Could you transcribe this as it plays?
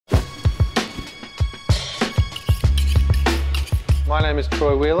My name is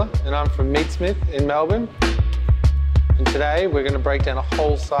Troy Wheeler and I'm from Meatsmith in Melbourne. And today we're going to break down a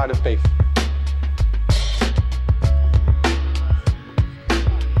whole side of beef.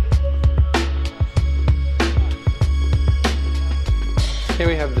 Here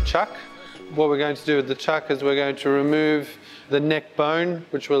we have the chuck. What we're going to do with the chuck is we're going to remove the neck bone,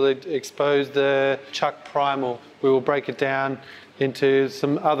 which will expose the chuck primal. We will break it down into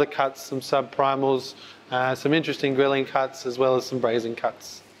some other cuts, some sub-primals, some interesting grilling cuts, as well as some braising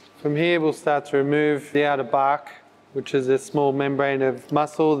cuts. From here, we'll start to remove the outer bark, which is a small membrane of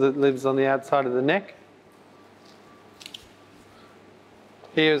muscle that lives on the outside of the neck.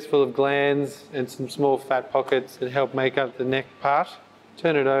 Here is full of glands and some small fat pockets that help make up the neck part.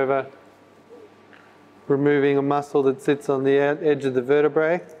 Turn it over, removing a muscle that sits on the edge of the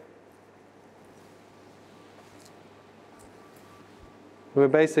vertebrae. We're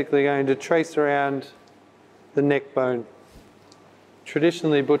basically going to trace around the neck bone.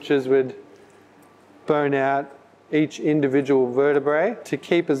 Traditionally, butchers would bone out each individual vertebrae to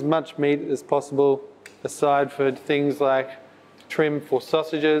keep as much meat as possible aside for things like trim for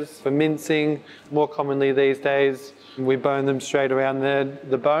sausages, for mincing. More commonly these days, we bone them straight around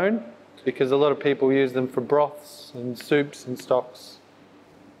the bone because a lot of people use them for broths and soups and stocks.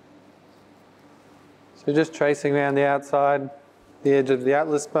 So just tracing around the outside, the edge of the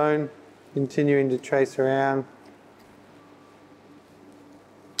atlas bone, continuing to trace around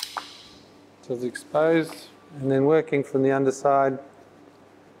until it's exposed, and then working from the underside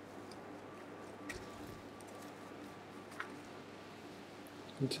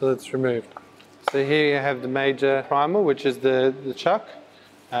until it's removed. So here you have the major primal, which is the chuck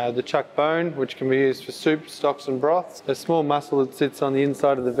bone, which can be used for soup, stocks and broths. A small muscle that sits on the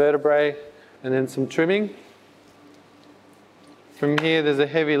inside of the vertebrae, and then some trimming. From here there's a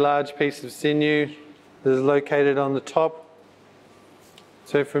heavy large piece of sinew that is located on the top.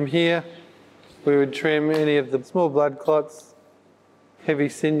 So from here we would trim any of the small blood clots, heavy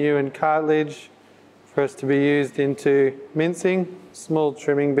sinew and cartilage for us to be used into mincing. Small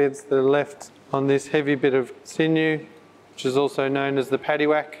trimming bits that are left on this heavy bit of sinew, which is also known as the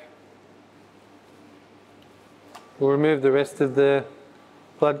paddywhack. We'll remove the rest of the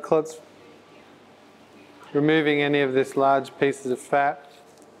blood clots, removing any of this large pieces of fat.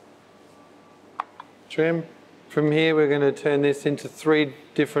 Trim. From here we're going to turn this into 3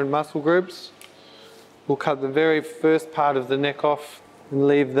 different muscle groups. We'll cut the very first part of the neck off and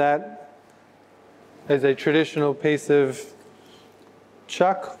leave that as a traditional piece of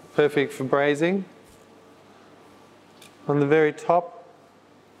chuck, perfect for braising. On the very top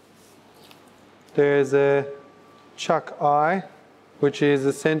there is a chuck eye, which is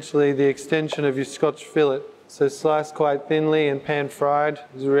essentially the extension of your Scotch fillet. So sliced quite thinly and pan-fried.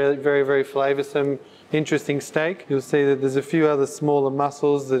 It's a really very, very flavoursome, interesting steak. You'll see that there's a few other smaller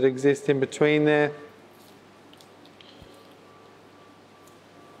muscles that exist in between there,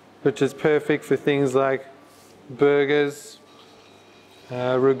 which is perfect for things like burgers,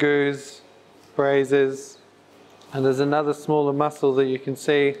 ragouts, braises. And there's another smaller muscle that you can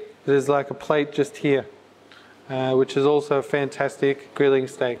see that is like a plate just here, which is also a fantastic grilling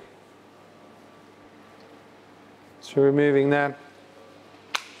steak. So removing that.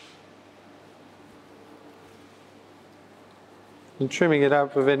 And trimming it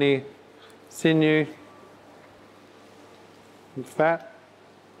up of any sinew and fat.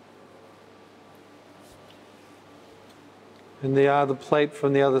 And the other plate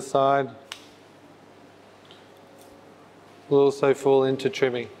from the other side will also fall into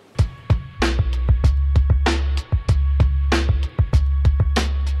trimming.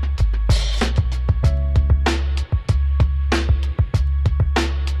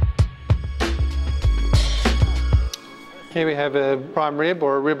 Here we have a prime rib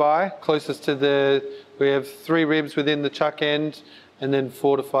or a rib eye. Closest to we have 3 ribs within the chuck end and then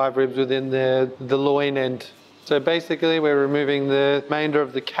 4 to 5 ribs within the loin end. So basically we're removing the remainder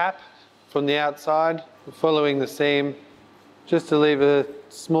of the cap from the outside, following the seam, just to leave a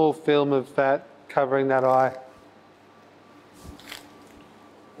small film of fat covering that eye.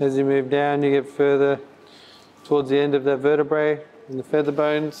 As you move down, you get further towards the end of that vertebrae and the feather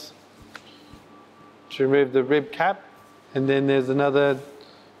bones to remove the rib cap. And then there's another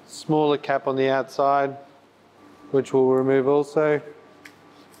smaller cap on the outside, which we'll remove also.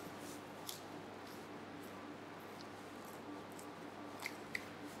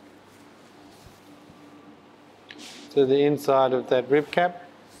 To the inside of that rib cap,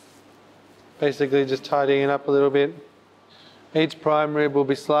 basically just tidying it up a little bit. Each prime rib will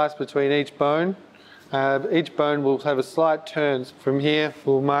be sliced between each bone. Each bone will have a slight turn. From here,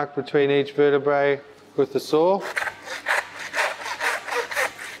 we'll mark between each vertebrae with the saw.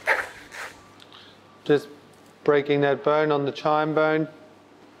 just breaking that bone on the chine bone.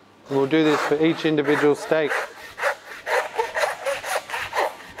 And we'll do this for each individual steak.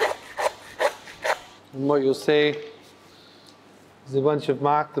 And what you'll see is once you've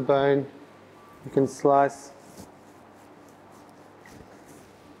marked the bone, you can slice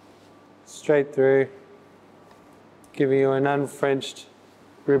straight through, giving you an unfrenched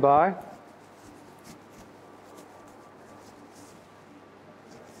ribeye.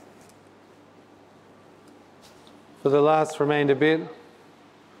 For the last remainder bit,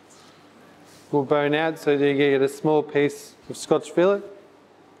 we'll bone out so that you get a small piece of Scotch fillet,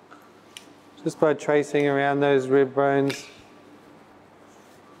 just by tracing around those rib bones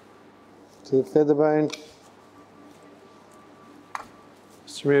to the feather bone.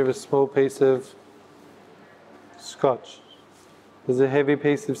 Just remove a small piece of Scotch. There's a heavy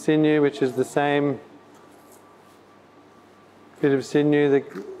piece of sinew, which is the same bit of sinew that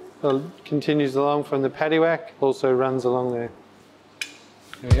continues along from the paddywhack, also runs along there.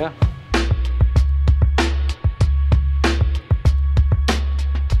 There we are.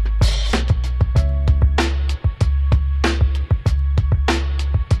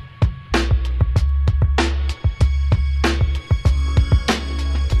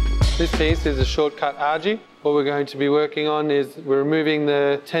 This piece is a shortcut argy. What we're going to be working on is we're removing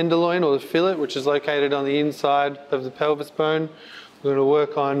the tenderloin or the fillet, which is located on the inside of the pelvis bone. We're going to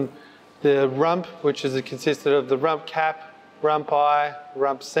work on the rump, which is consisted of the rump cap, rump eye,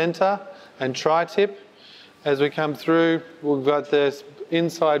 rump center, and tri-tip. As we come through, we've got this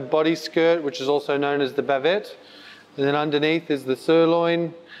inside body skirt, which is also known as the bavette. And then underneath is the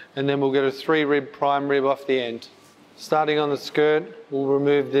sirloin, and then we'll get a 3-rib prime rib off the end. Starting on the skirt, we'll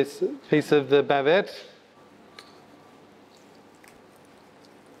remove this piece of the bavette.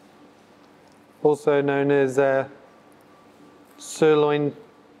 Also known as sirloin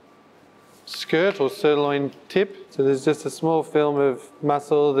skirt or sirloin tip. So there's just a small film of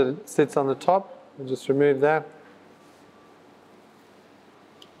muscle that sits on the top. We'll just remove that.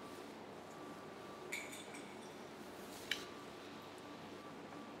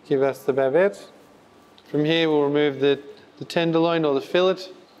 Give us the bavette. From here we'll remove the tenderloin or the fillet,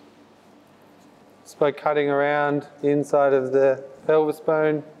 just by cutting around the inside of the pelvis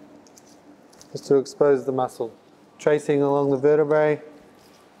bone, just to expose the muscle. Tracing along the vertebrae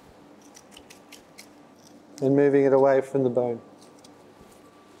and moving it away from the bone.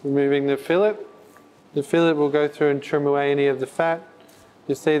 Removing the fillet. The fillet will go through and trim away any of the fat.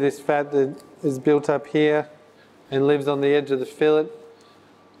 You see this fat that is built up here and lives on the edge of the fillet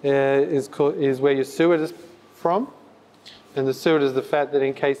is where your suet is from, and the suet is the fat that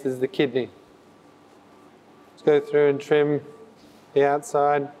encases the kidney. Let's go through and trim the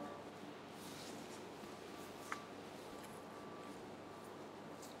outside.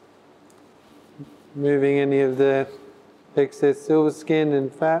 Removing any of the excess silver skin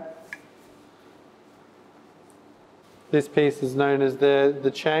and fat. This piece is known as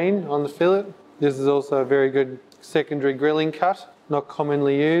the chain on the fillet. This is also a very good secondary grilling cut, not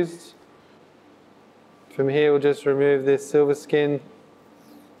commonly used. From here we'll just remove this silver skin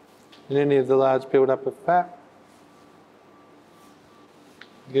and any of the large build-up of fat.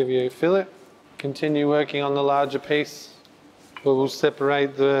 Give you a fillet. Continue working on the larger piece. We'll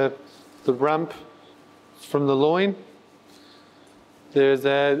separate the rump from the loin. There's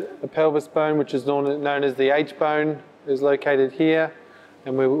a pelvis bone, which is known as the H-bone, is located here,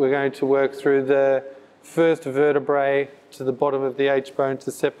 and we're going to work through the first vertebrae to the bottom of the H-bone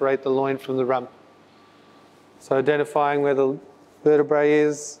to separate the loin from the rump. So identifying where the vertebrae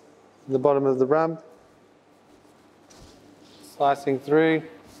is, the bottom of the rump, slicing through.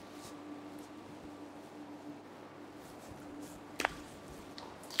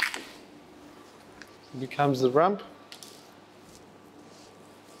 It becomes the rump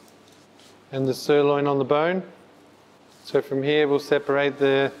and the sirloin on the bone. So from here we'll separate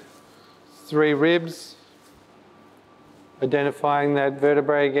the 3 ribs, identifying that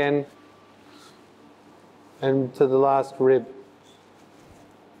vertebrae again, and to the last rib.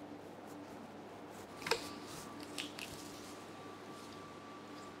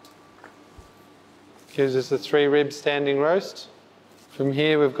 Gives us a 3-rib standing roast. From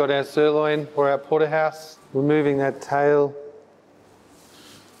here we've got our sirloin or our porterhouse, removing that tail,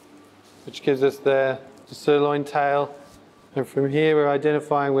 which gives us the sirloin tail. And from here we're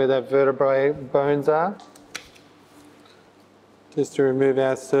identifying where that vertebrae bones are, just to remove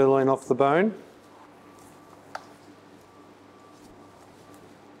our sirloin off the bone.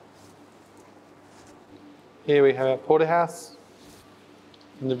 Here we have our porterhouse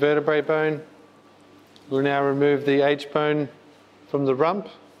and the vertebrae bone. We'll now remove the H-bone from the rump.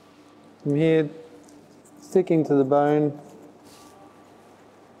 From here, sticking to the bone.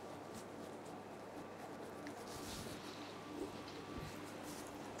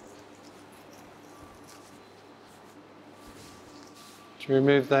 To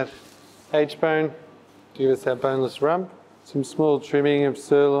remove that H-bone, give us our boneless rump. Some small trimming of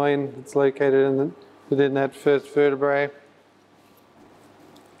sirloin that's located within that first vertebrae.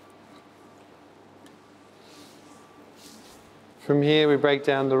 From here we break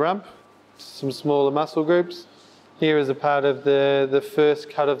down the rump to some smaller muscle groups. Here is a part of the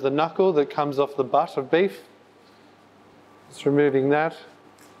first cut of the knuckle that comes off the butt of beef. Just removing that.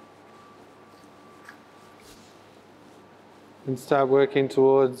 And start working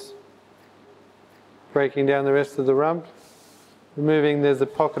towards breaking down the rest of the rump. Removing, there's a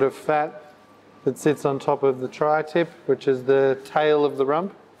pocket of fat that sits on top of the tri-tip, which is the tail of the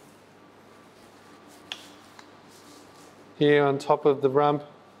rump. Here on top of the rump,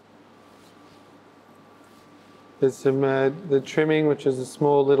 there's some the trimming, which is a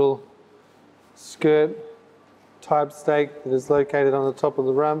small little skirt type steak that is located on the top of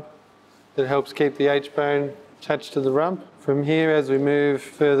the rump that helps keep the H-bone attached to the rump. From here, as we move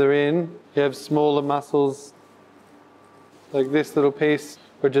further in, you have smaller muscles like this little piece,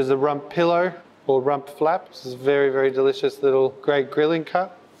 which is a rump pillow or rump flap. This is a very, very delicious little great grilling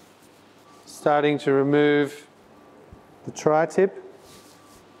cut. Starting to remove the tri-tip.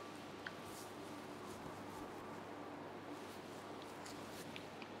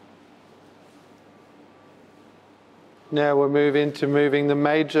 Now we'll move into moving the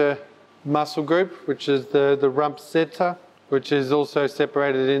major muscle group, which is the rump center, which is also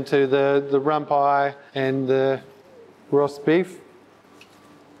separated into the rump eye and the roast beef.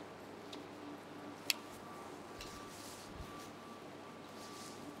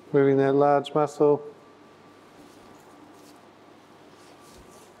 Moving that large muscle.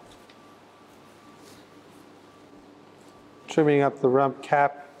 Trimming up the rump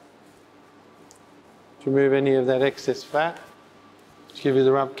cap to remove any of that excess fat. To give you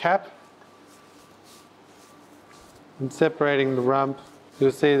the rump cap. And separating the rump,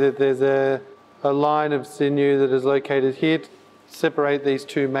 you'll see that there's a line of sinew that is located here to separate these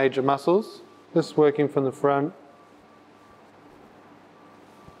two major muscles. Just working from the front.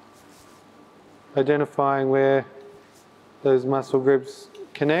 Identifying where those muscle groups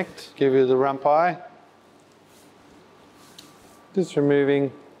connect, give you the rump eye. Just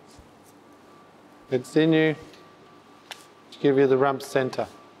removing that sinew to give you the rump center.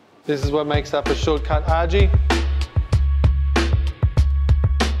 This is what makes up a shortcut argy.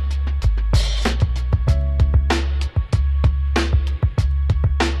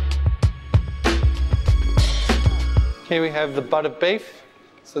 Here we have the butt of beef.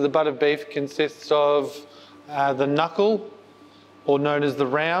 So the butt of beef consists of the knuckle, or known as the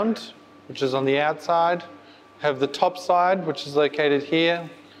round, which is on the outside. We have the top side, which is located here.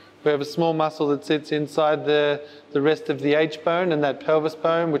 We have a small muscle that sits inside the rest of the H-bone and that pelvis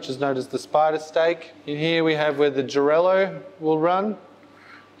bone, which is known as the spider steak. In here we have where the gerello will run.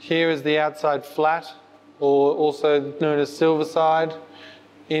 Here is the outside flat, or also known as silver side.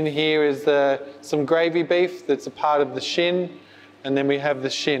 In here is some gravy beef that's a part of the shin, and then we have the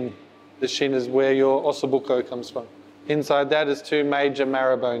shin. The shin is where your ossobuco comes from. Inside that is two major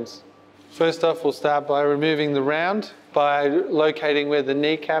marrow bones. First off, we'll start by removing the round by locating where the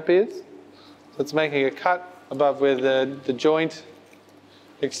kneecap is. So it's making a cut above where the joint,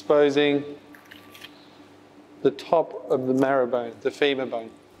 exposing the top of the marrow bone, the femur bone.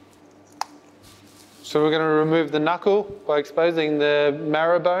 So we're going to remove the knuckle by exposing the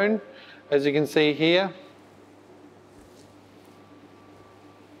marrow bone, as you can see here.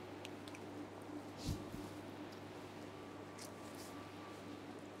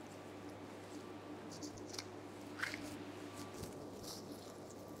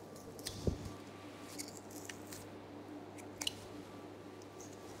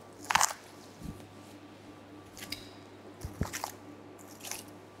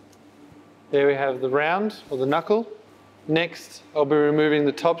 There we have the round, or the knuckle. Next, I'll be removing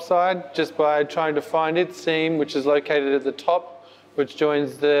the top side just by trying to find its seam, which is located at the top, which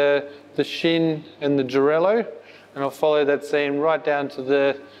joins the shin and the gerello. And I'll follow that seam right down to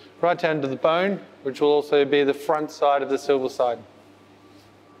the bone, which will also be the front side of the silver side.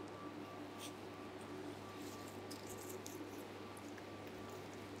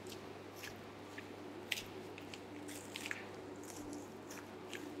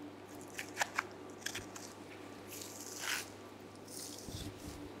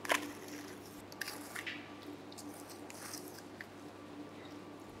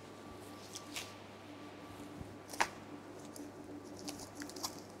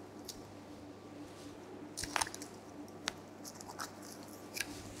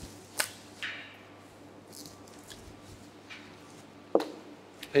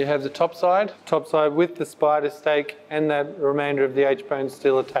 You have the top side with the spider stake and that remainder of the H-bone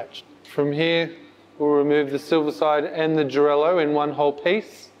still attached. From here, we'll remove the silver side and the Girello in one whole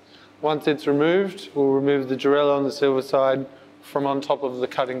piece. Once it's removed, we'll remove the Girello and the silver side from on top of the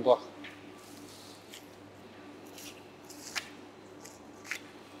cutting block.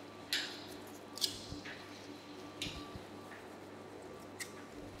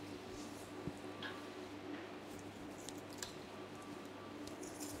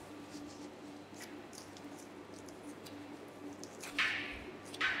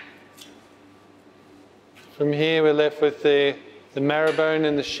 From here, we're left with the marrow bone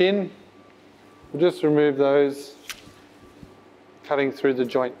and the shin. We'll just remove those, cutting through the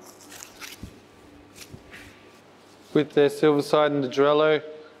joint. With the silver side and the Girello,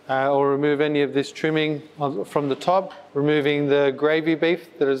 I'll remove any of this trimming from the top, removing the gravy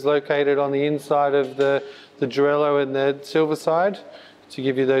beef that is located on the inside of the Girello and the silver side to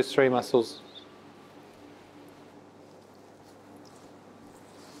give you those 3 muscles.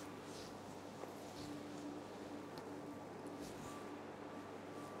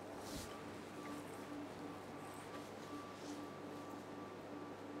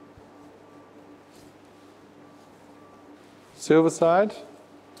 Silver side,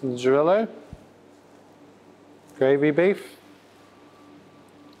 Girello, gravy beef,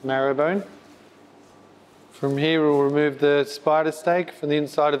 marrow bone. From here we'll remove the spider stake from the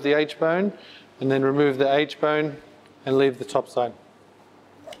inside of the H-bone and then remove the H-bone and leave the top side.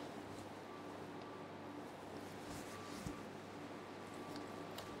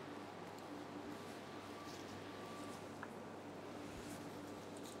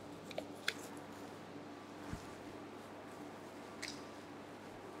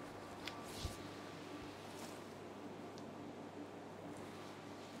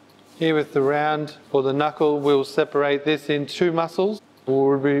 Here with the round or the knuckle, we'll separate this in 2 muscles.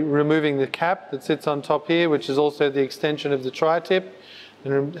 We'll be removing the cap that sits on top here, which is also the extension of the tri-tip,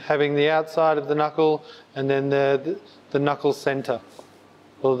 and having the outside of the knuckle and then the knuckle center,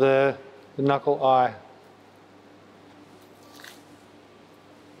 or the knuckle eye.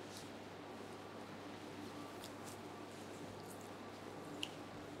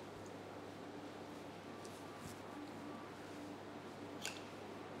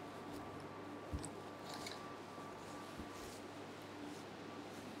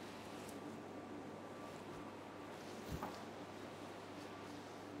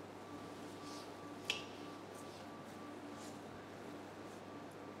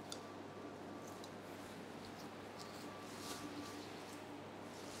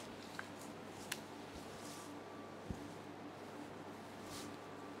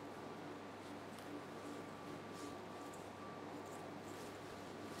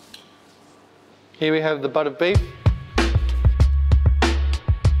 Here we have the butt of beef.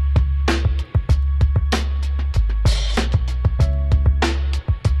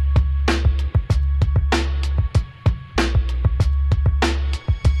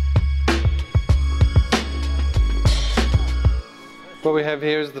 What we have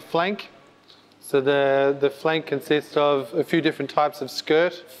here is the flank. So the flank consists of a few different types of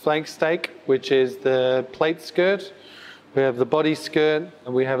skirt. Flank steak, which is the plate skirt. We have the body skirt,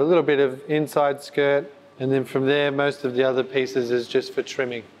 and we have a little bit of inside skirt, and then from there most of the other pieces is just for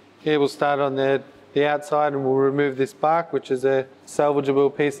trimming. Here we'll start on the outside and we'll remove this bark, which is a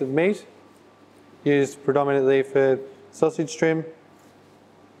salvageable piece of meat used predominantly for sausage trim.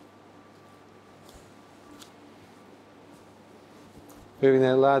 Removing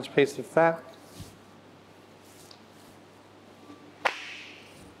that large piece of fat.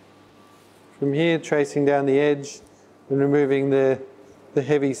 From here, tracing down the edge and removing the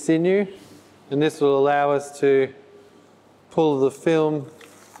heavy sinew, and this will allow us to pull the film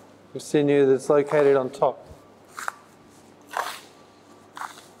of sinew that's located on top.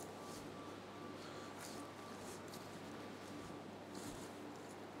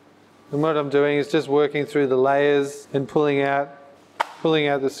 And what I'm doing is just working through the layers and pulling out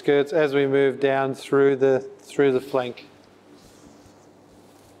the skirts as we move down through the flank.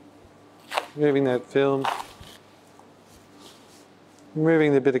 Removing that film.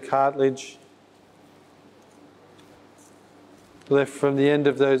 Removing the bit of cartilage left from the end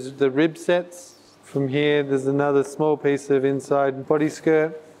of the rib sets. From here there's another small piece of inside body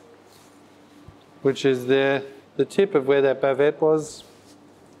skirt, which is the tip of where that bavette was.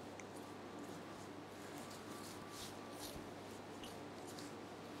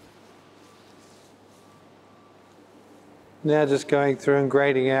 Now just going through and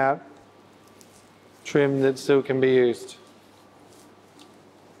grading out trim that still can be used.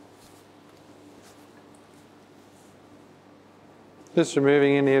 Just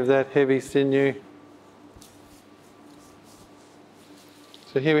removing any of that heavy sinew.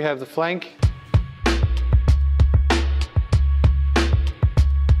 So here we have the flank.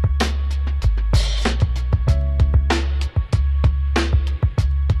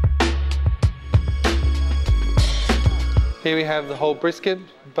 Here we have the whole brisket,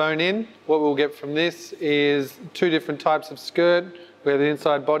 bone in. What we'll get from this is two different types of skirt. We have the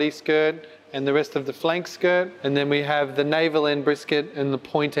inside body skirt and the rest of the flank skirt. And then we have the navel end brisket and the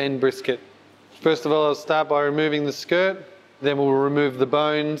point end brisket. First of all, I'll start by removing the skirt. Then we'll remove the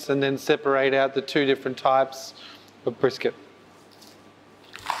bones and then separate out the two different types of brisket.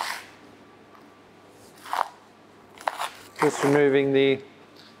 Just removing the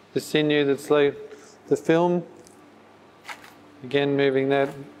sinew that's like the film. Again, moving that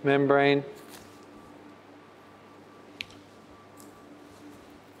membrane.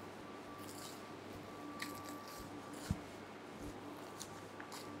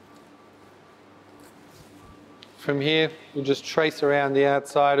 From here, we'll just trace around the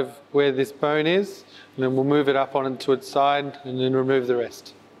outside of where this bone is, and then we'll move it up onto its side and then remove the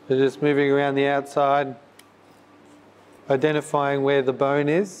rest. So just moving around the outside, identifying where the bone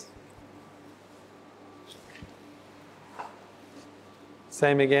is.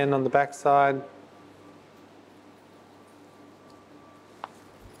 Same again on the back side.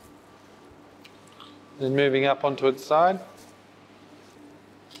 Then moving up onto its side.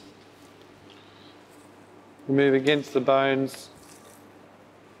 Move against the bones.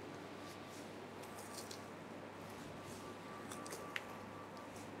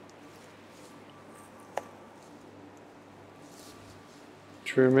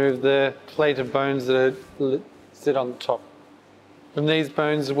 To remove the plate of bones that sit on the top. From these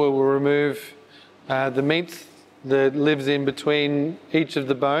bones we'll remove the meat that lives in between each of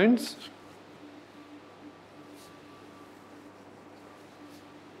the bones.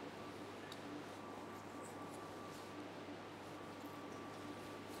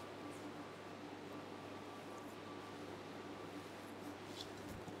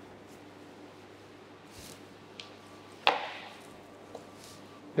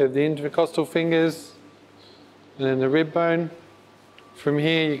 We have the intercostal fingers and then the rib bone. From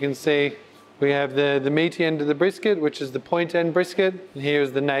here you can see we have the meaty end of the brisket, which is the point end brisket, and here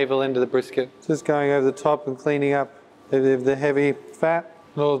is the navel end of the brisket. Just going over the top and cleaning up the heavy fat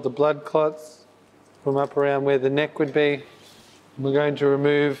and all of the blood clots from up around where the neck would be. And we're going to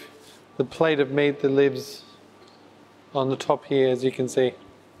remove the plate of meat that lives on the top here, as you can see.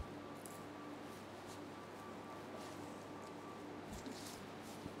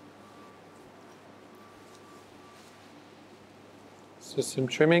 So some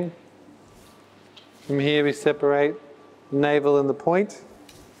trimming. From here we separate the navel and the point.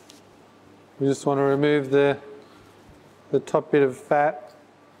 We just want to remove the top bit of fat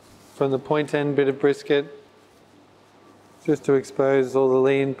from the point end bit of brisket, just to expose all the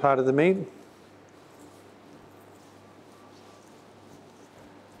lean part of the meat.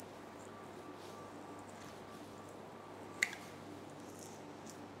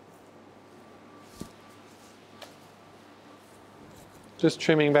 Just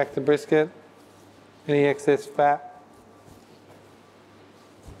trimming back the brisket, any excess fat.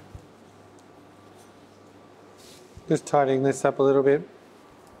 Just tidying this up a little bit.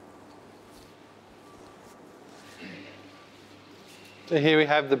 So here we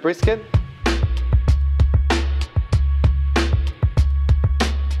have the brisket.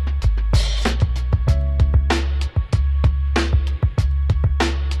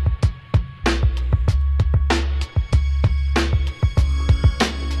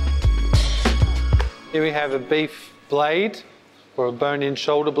 Here we have a beef blade, or a bone-in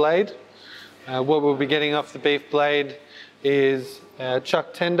shoulder blade. What we'll be getting off the beef blade is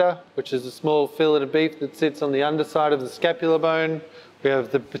chuck tender, which is a small fillet of beef that sits on the underside of the scapular bone. We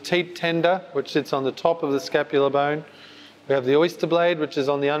have the petite tender, which sits on the top of the scapular bone. We have the oyster blade, which is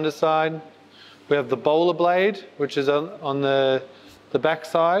on the underside. We have the bowler blade, which is on the back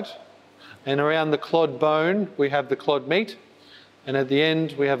side. And around the clod bone, we have the clod meat. And at the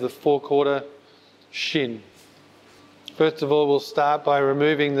end, we have the forequarter shin. First of all, we'll start by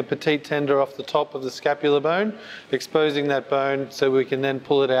removing the petite tender off the top of the scapular bone, exposing that bone so we can then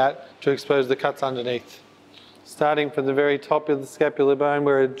pull it out to expose the cuts underneath. Starting from the very top of the scapular bone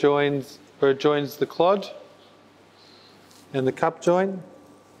where it joins the clod and the cup joint.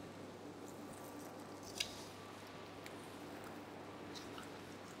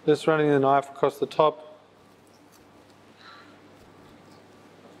 Just running the knife across the top.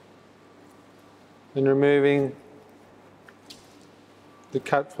 And removing the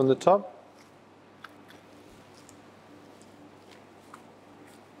cut from the top.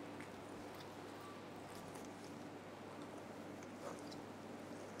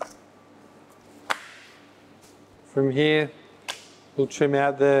 From here, we'll trim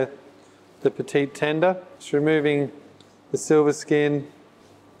out the petite tender, just removing the silver skin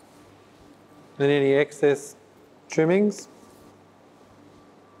and any excess trimmings.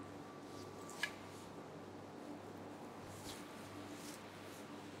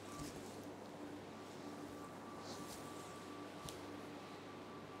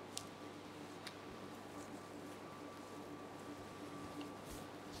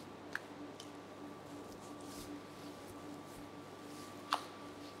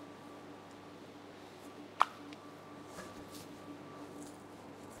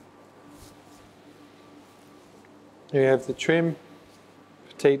 We have the trim,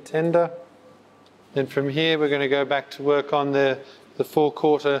 petite tender. Then from here we're going to go back to work on the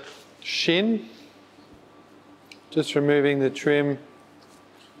 4/4 shin. Just removing the trim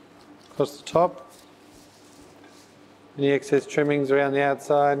across the top. Any excess trimmings around the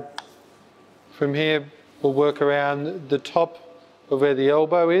outside. From here we'll work around the top of where the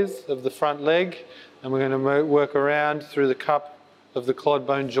elbow is of the front leg, and we're going to work around through the cup of the clod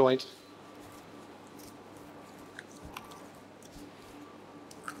bone joint.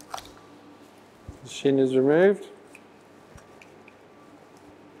 The shin is removed.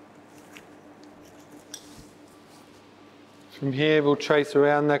 From here we'll trace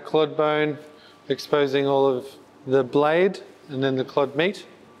around that clod bone, exposing all of the blade and then the clod meat.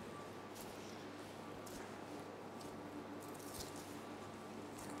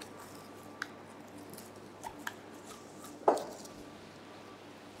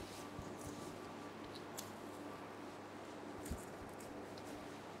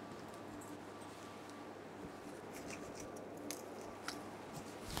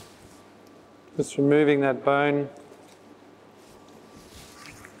 Just removing that bone.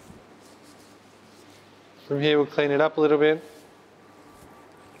 From here we'll clean it up a little bit.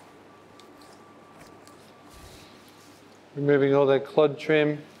 Removing all that clod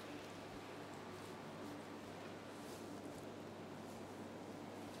trim.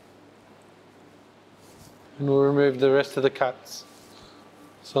 And we'll remove the rest of the cuts.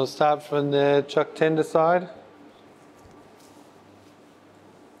 So I'll start from the chuck tender side.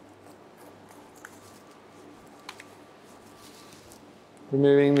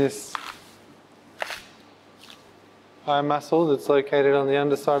 Removing this eye muscle that's located on the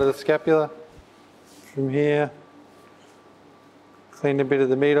underside of the scapula. From here, clean a bit of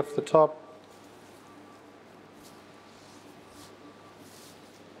the meat off the top.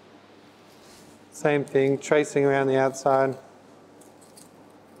 Same thing, tracing around the outside.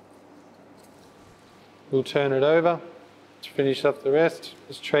 We'll turn it over to finish up the rest.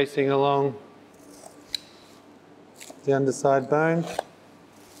 Just tracing along the underside bone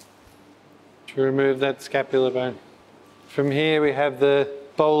to remove that scapular bone. From here we have the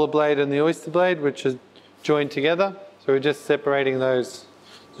bowler blade and the oyster blade, which are joined together. So we're just separating those.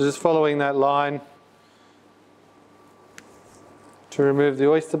 So just following that line to remove the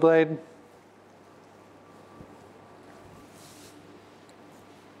oyster blade.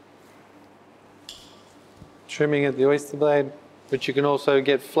 Trimming at the oyster blade, but you can also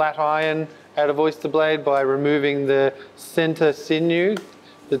get flat iron out of oyster blade by removing the center sinew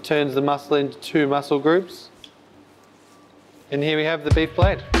that turns the muscle into two muscle groups. And here we have the beef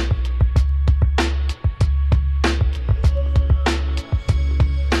blade.